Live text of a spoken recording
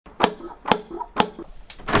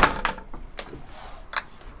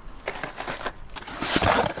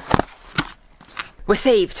We're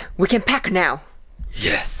saved. We can pack now.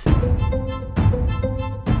 Yes.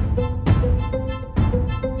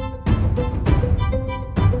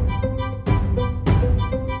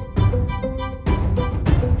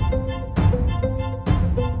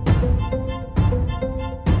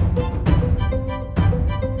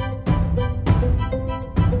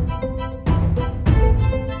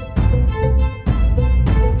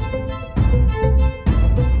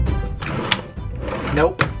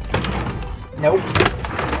 Nope. Nope.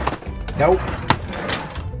 Nope.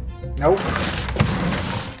 Nope.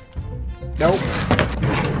 Nope.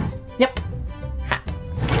 Yep. Ha.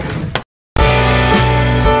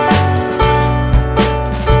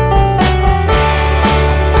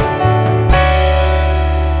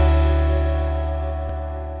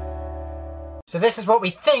 So this is what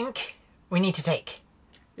we think we need to take.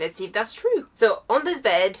 Let's see if that's true. So on this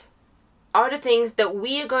bed are the things that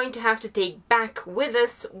we are going to have to take back with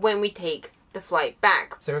us when we take the flight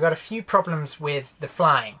back. So we've got a few problems with the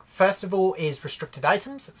flying. First of all is restricted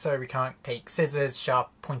items, so we can't take scissors, sharp,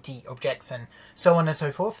 pointy objects and so on and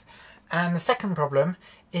so forth. And the second problem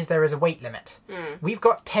is there is a weight limit. We've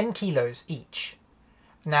got 10 kilos each.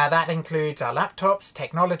 Now that includes our laptops,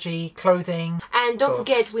 technology, clothing. And don't books.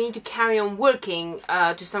 forget, we need to carry on working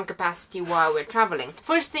to some capacity while we're traveling.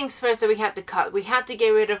 First things first that we had to cut. We had to get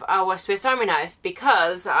rid of our Swiss Army knife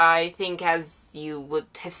because I think, as you would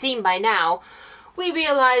have seen by now, we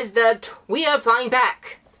realized that we are flying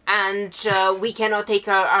back and we cannot take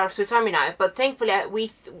our Swiss Army knife. But thankfully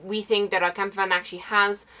we think that our camper van actually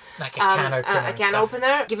has Like a can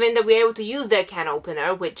opener. Given that we're able to use their can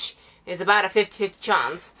opener, which is about a 50-50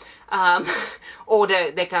 chance, or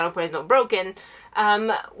the can opener is not broken,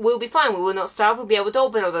 we'll be fine. We will not starve. We'll be able to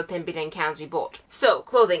open all the 10 billion cans we bought. So,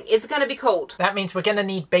 clothing. It's going to be cold. That means we're going to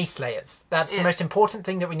need base layers. That's the most important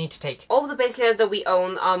thing that we need to take. All of the base layers that we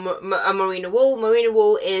own are merino wool. Merino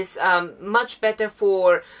wool is much better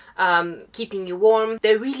for keeping you warm.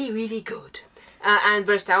 They're really, really good and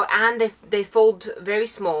versatile, and they fold very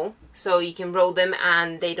small, so you can roll them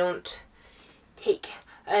and they don't take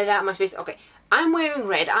that much space. Okay, I'm wearing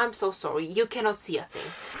red. I'm so sorry. You cannot see a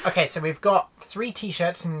thing. Okay, so we've got 3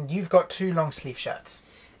 t-shirts and you've got 2 long sleeve shirts.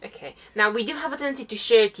 Okay, now we do have a tendency to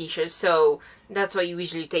share t-shirts, so that's why you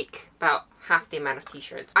usually take about half the amount of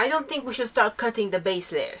t-shirts. I don't think we should start cutting the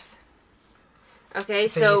base layers. Okay,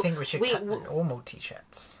 so you think we should cut the normal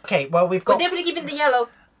t-shirts? Okay, well we're definitely keeping the yellow.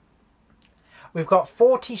 We've got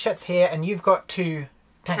 4 t-shirts here and you've got 2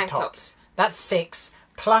 tank tops. That's 6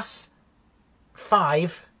 plus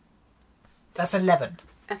 5. That's 11.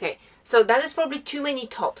 Okay, so that is probably too many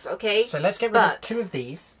tops, okay? So let's get rid of 2 of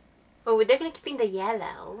these. Well, we're definitely keeping the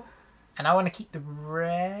yellow. And I want to keep the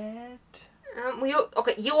red.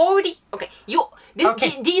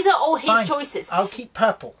 These are all his choices. I'll keep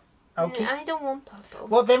purple. I don't want purple.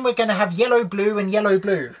 Well, then we're going to have yellow, blue and yellow,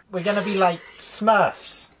 blue. We're going to be like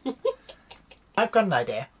Smurfs. I've got an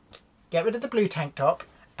idea. Get rid of the blue tank top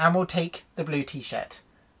and we'll take the blue t-shirt.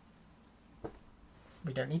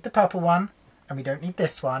 We don't need the purple one and we don't need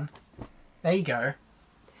this one. There you go.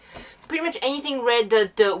 Pretty much anything red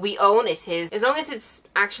that we own is his. As long as it's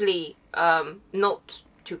actually not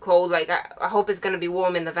too cold. Like I hope it's going to be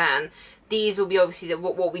warm in the van. These will be obviously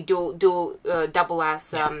what we double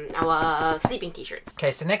as our sleeping t-shirts.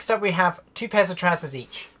 Okay, so next up we have 2 pairs of trousers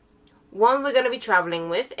each. One we're going to be travelling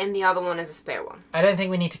with, and the other one is a spare one. I don't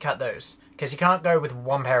think we need to cut those, because you can't go with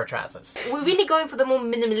 1 pair of trousers. We're really going for the more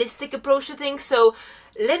minimalistic approach to things, so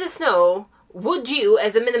let us know, would you,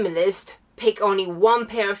 as a minimalist, pick only 1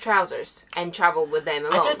 pair of trousers and travel with them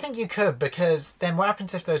alone? I don't think you could, because then what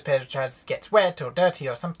happens if those pairs of trousers gets wet or dirty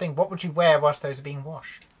or something? What would you wear whilst those are being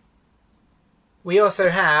washed? We also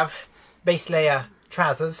have base layer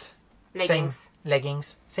trousers. Leggings.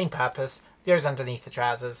 Leggings, same purpose. Goes underneath the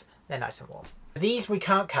trousers. They're nice and warm. These we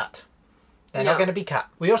can't cut. They're not going to be cut.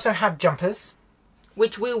 We also have jumpers.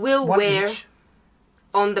 Which we will wear each.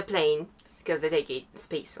 On the plane, because they take a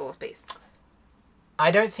lot of space. I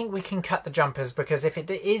don't think we can cut the jumpers, because if it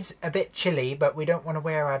is a bit chilly, but we don't want to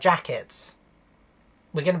wear our jackets,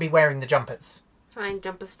 we're going to be wearing the jumpers. Fine,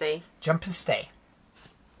 jumpers stay. Jumpers stay.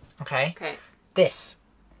 Okay? Okay. This.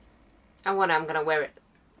 I'm going to wear it.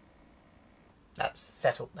 That's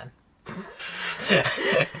settled then.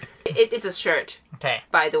 It's a shirt. Okay.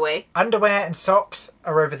 By the way. Underwear and socks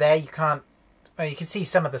are over there. You can't... Well, you can see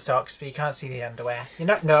some of the socks, but you can't see the underwear. You're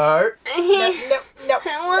not... No. No.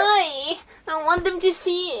 Why? I want them to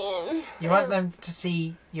see him. You want them to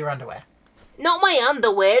see your underwear. Not my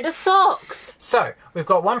underwear, the socks. So, we've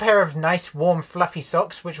got one pair of nice, warm, fluffy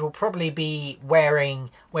socks, which we'll probably be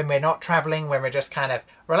wearing when we're not travelling, when we're just kind of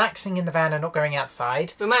relaxing in the van and not going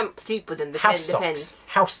outside. We might sleep with them, House socks.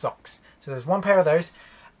 House socks. So there's one pair of those.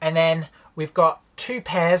 And then we've got 2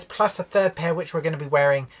 pairs plus a third pair, which we're going to be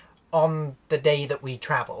wearing on the day that we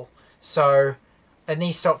travel. So, and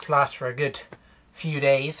these socks last for a good few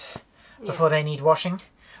days before they need washing.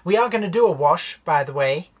 We are going to do a wash, by the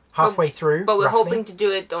way. Halfway through, but we're hoping to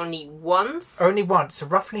do it only once. Only once, so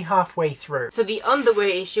roughly halfway through. So the underwear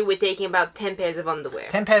issue, we're taking about 10 pairs of underwear.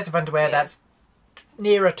 10 pairs of underwear, that's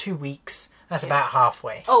nearer 2 weeks. That's about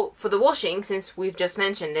halfway. Oh, for the washing, since we've just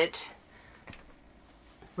mentioned it.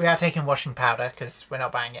 We are taking washing powder, because we're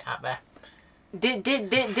not buying it out there.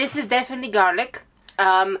 This is definitely garlic.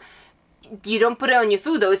 You don't put it on your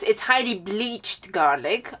food though. It's highly bleached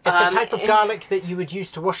garlic. It's the type of garlic that you would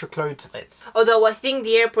use to wash your clothes with. Although I think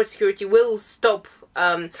the airport security will stop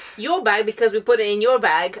your bag because we put it in your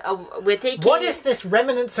bag. We're taking... What is this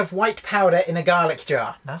remnants of white powder in a garlic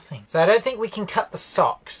jar? Nothing. So I don't think we can cut the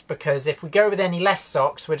socks, because if we go with any less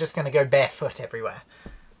socks, we're just going to go barefoot everywhere.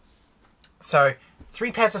 So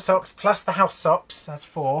 3 pairs of socks plus the house socks. That's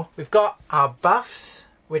 4. We've got our buffs,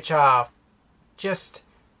 which are just...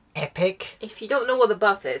 epic. If you don't know what the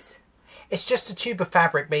buff is, it's just a tube of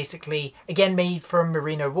fabric, basically, again made from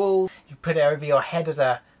merino wool. You put it over your head as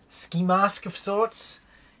a ski mask of sorts.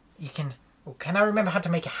 You can... oh, can I remember how to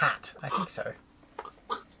make a hat? I think so.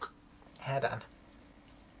 Hair done.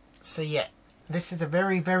 So yeah, this is a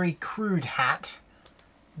very, very crude hat,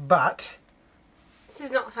 but... this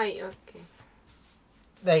is not how you... okay.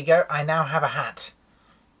 There you go, I now have a hat.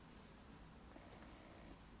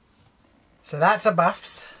 So that's our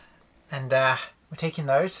buffs. And we're taking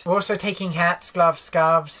those. We're also taking hats, gloves,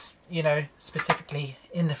 scarves, you know, specifically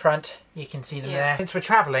in the front. You can see them there. Since we're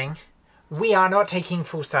travelling, we are not taking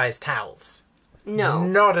full-size towels. No.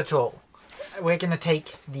 Not at all. We're going to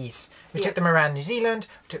take these. We took them around New Zealand,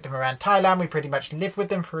 we took them around Thailand, we pretty much lived with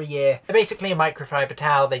them for a year. They're basically a microfiber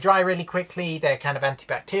towel. They dry really quickly, they're kind of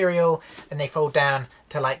antibacterial, and they fold down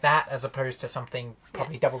to like that, as opposed to something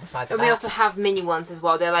probably double the size of that. We also have mini ones as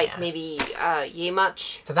well. They're like maybe yay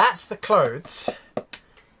much. So that's the clothes.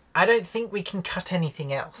 I don't think we can cut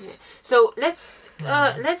anything else. So let's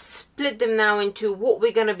split them now into what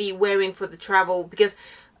we're gonna be wearing for the travel, because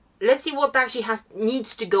let's see what actually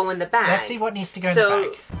needs to go in the bag. Let's see what needs to go in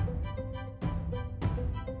the bag.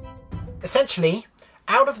 Essentially,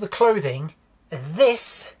 out of the clothing,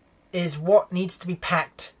 this is what needs to be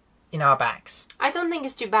packed in our bags. I don't think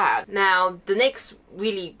it's too bad. Now, the next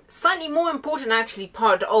really slightly more important actually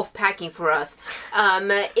part of packing for us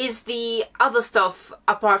is the other stuff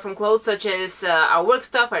apart from clothes, such as our work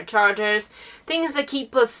stuff, our chargers, things that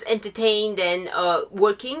keep us entertained and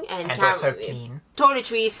working. And also clean.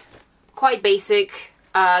 Toiletries, quite basic.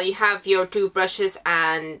 You have your toothbrushes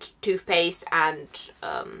and toothpaste and...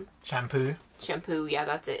 shampoo. Shampoo, yeah,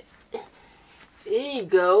 that's it. There you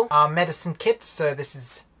go. Our medicine kits, so this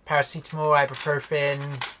is paracetamol, ibuprofen,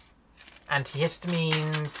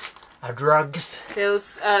 antihistamines, our drugs.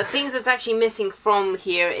 Those things that's actually missing from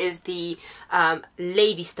here is the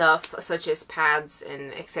lady stuff, such as pads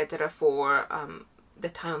and etc. for the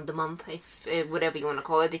time of the month, if whatever you want to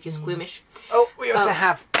call it, if you're squeamish. Oh, we also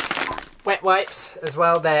have wet wipes as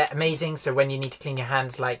well. They're amazing, so when you need to clean your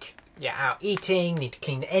hands, like you're out eating, need to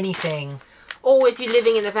clean anything. Or if you're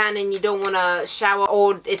living in a van and you don't want to shower,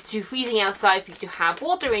 or it's too freezing outside for you to have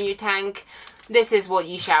water in your tank, this is what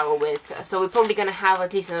you shower with. So we're probably going to have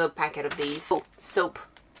at least another packet of these. Oh, soap.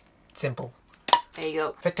 Simple. There you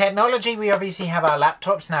go. For technology, we obviously have our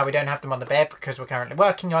laptops. Now we don't have them on the bed because we're currently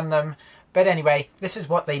working on them. But anyway, this is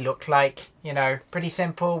what they look like. You know, pretty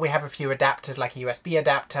simple. We have a few adapters, like a USB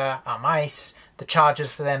adapter, our mice, the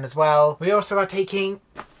chargers for them as well. We also are taking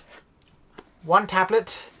one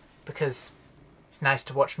tablet because it's nice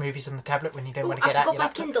to watch movies on the tablet when you don't want to get out your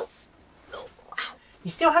laptop. I forgot my Kindle. Oh, wow.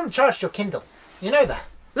 You still haven't charged your Kindle. You know that.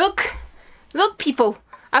 Look, people.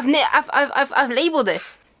 I've labelled it.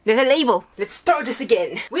 There's a label. Let's start this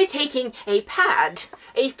again. We're taking a pad,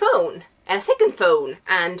 a phone, and a second phone,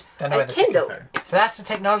 and a Kindle. So that's the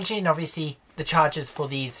technology, and obviously the chargers for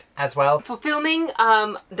these as well. For filming,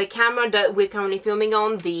 the camera that we're currently filming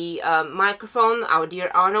on, the microphone, our dear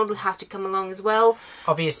Arnold has to come along as well.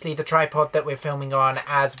 Obviously the tripod that we're filming on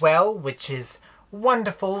as well, which is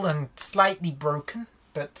wonderful and slightly broken,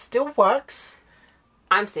 but still works.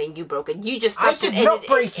 I'm saying you broke it. You just touched it. I did not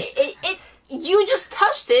break it. You just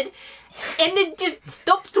touched it, and it just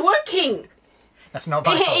stopped working. That's not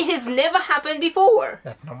my fault. It has never happened before.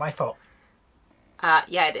 That's not my fault.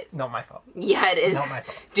 Yeah, it is. Not my fault. Yeah, it is. Not my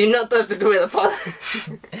fault. Do not touch the gorilla pod.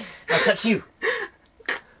 I'll touch you.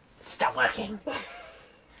 Stop working.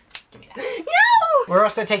 Give me that. No! We're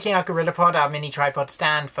also taking our gorilla pod, our mini tripod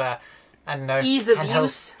stand for, I don't know, ease of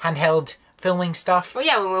use. Handheld filming stuff. Oh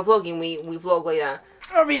yeah, when we're vlogging, we vlog like that.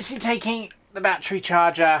 Obviously taking the battery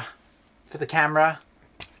charger for the camera,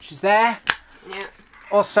 which is there. Yeah.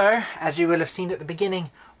 Also, as you will have seen at the beginning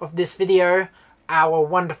of this video, our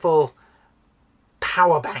wonderful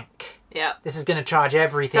power bank. Yeah. This is going to charge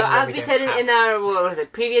everything. So as we said in our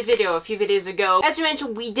previous video a few videos ago, as you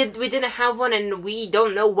mentioned, we didn't have one, and we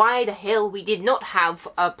don't know why the hell we did not have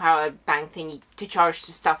a power bank thingy to charge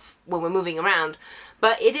the stuff when we're moving around.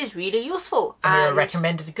 But it is really useful. And we were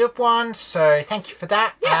recommended a good one, so thank you for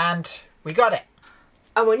that. Yeah. And we got it.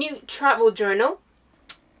 Our new travel journal.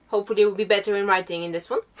 Hopefully it will be better in writing in this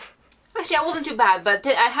one. Actually, I wasn't too bad, but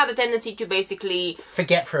I had a tendency to basically...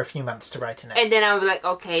 forget for a few months to write in it. And then I was like,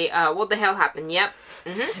 okay, what the hell happened? Yep.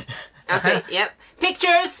 Okay, yep.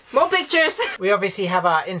 Pictures! More pictures! We obviously have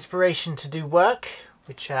our inspiration to do work,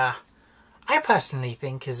 which I personally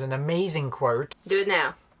think is an amazing quote. Do it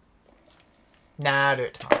now. Nah, I'll do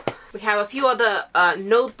it tomorrow. We have a few other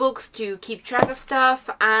notebooks to keep track of stuff,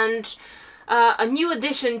 and a new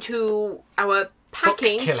addition to our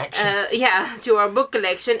packing, book collection. To our book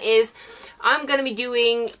collection is I'm gonna be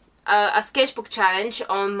doing a sketchbook challenge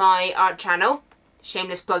on my art channel.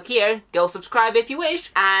 Shameless plug here. Go subscribe if you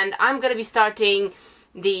wish. And I'm gonna be starting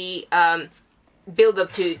the build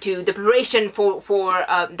up to the preparation for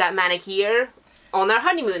that manic year on our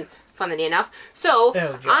honeymoon. Funnily enough, so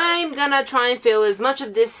I'm gonna try and fill as much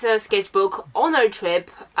of this sketchbook on our trip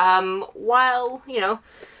while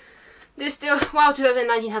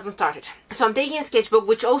 2019 hasn't started. So I'm taking a sketchbook,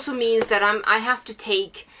 which also means that I have to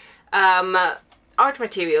take art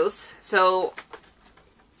materials. So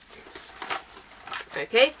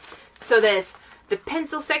okay, so there's the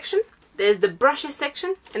pencil section, there's the brushes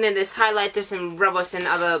section, and then there's highlighters and rubbers and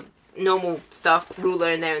other normal stuff, ruler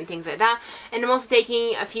in there and things like that. And I'm also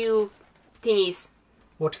taking a few thingies.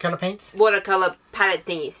 Watercolor paints? Watercolor palette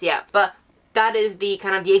thingies, yeah. But that is the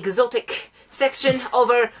kind of the exotic section of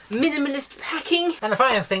our minimalist packing. And the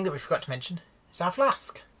final thing that we forgot to mention is our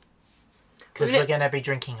flask. Because we're going to be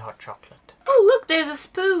drinking hot chocolate. Oh look, there's a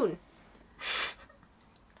spoon.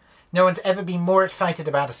 No one's ever been more excited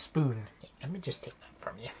about a spoon. Let me just take that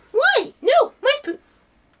from you. Why? No, my spoon.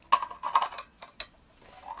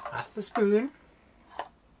 That's the spoon.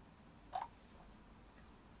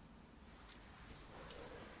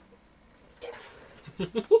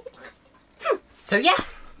 So yeah,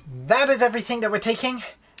 that is everything that we're taking.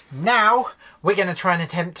 Now we're going to try and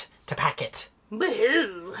attempt to pack it.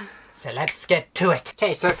 Woohoo! So let's get to it.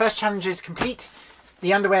 Okay, so first challenge is complete.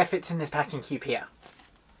 The underwear fits in this packing cube here.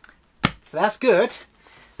 So that's good.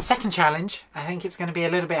 Second challenge, I think it's going to be a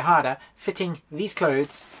little bit harder, fitting these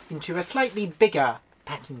clothes into a slightly bigger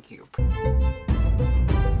packing cube.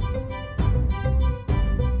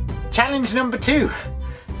 Challenge number 2.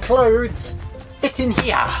 Clothes fit in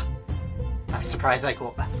here. I'm surprised I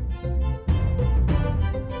got that.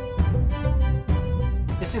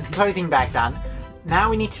 This is the clothing bag done. Now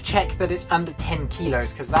we need to check that it's under 10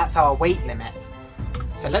 kilos because that's our weight limit.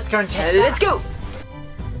 So let's go and test that. Let's go!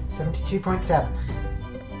 72.7.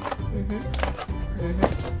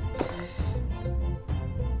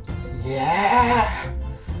 Yeah!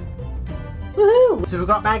 Woohoo! So we've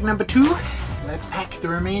got bag number 2. Let's pack the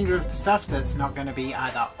remainder of the stuff that's not going to be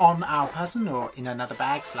either on our person or in another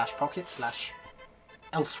bag / pocket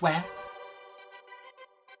 / elsewhere.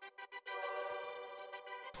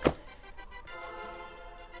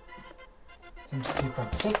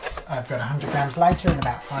 $72.6. I've got 100 grams lighter in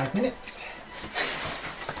about 5 minutes.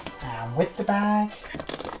 And with the bag,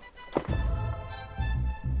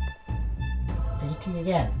 80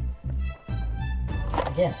 again.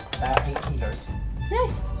 Again, about 8 kilos.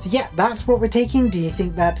 Nice. So yeah, that's what we're taking. Do you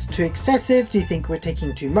think that's too excessive? Do you think we're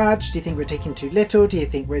taking too much? Do you think we're taking too little? Do you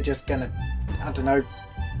think we're just gonna, I don't know,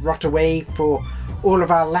 rot away for all of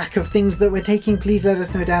our lack of things that we're taking? Please let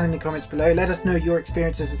us know down in the comments below. Let us know your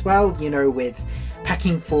experiences as well, you know, with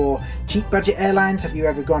packing for cheap budget airlines. Have you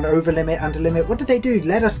ever gone over limit, under limit? What did they do?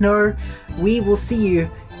 Let us know. We will see you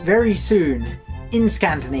very soon in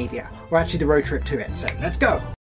Scandinavia, or actually the road trip to it. So let's go.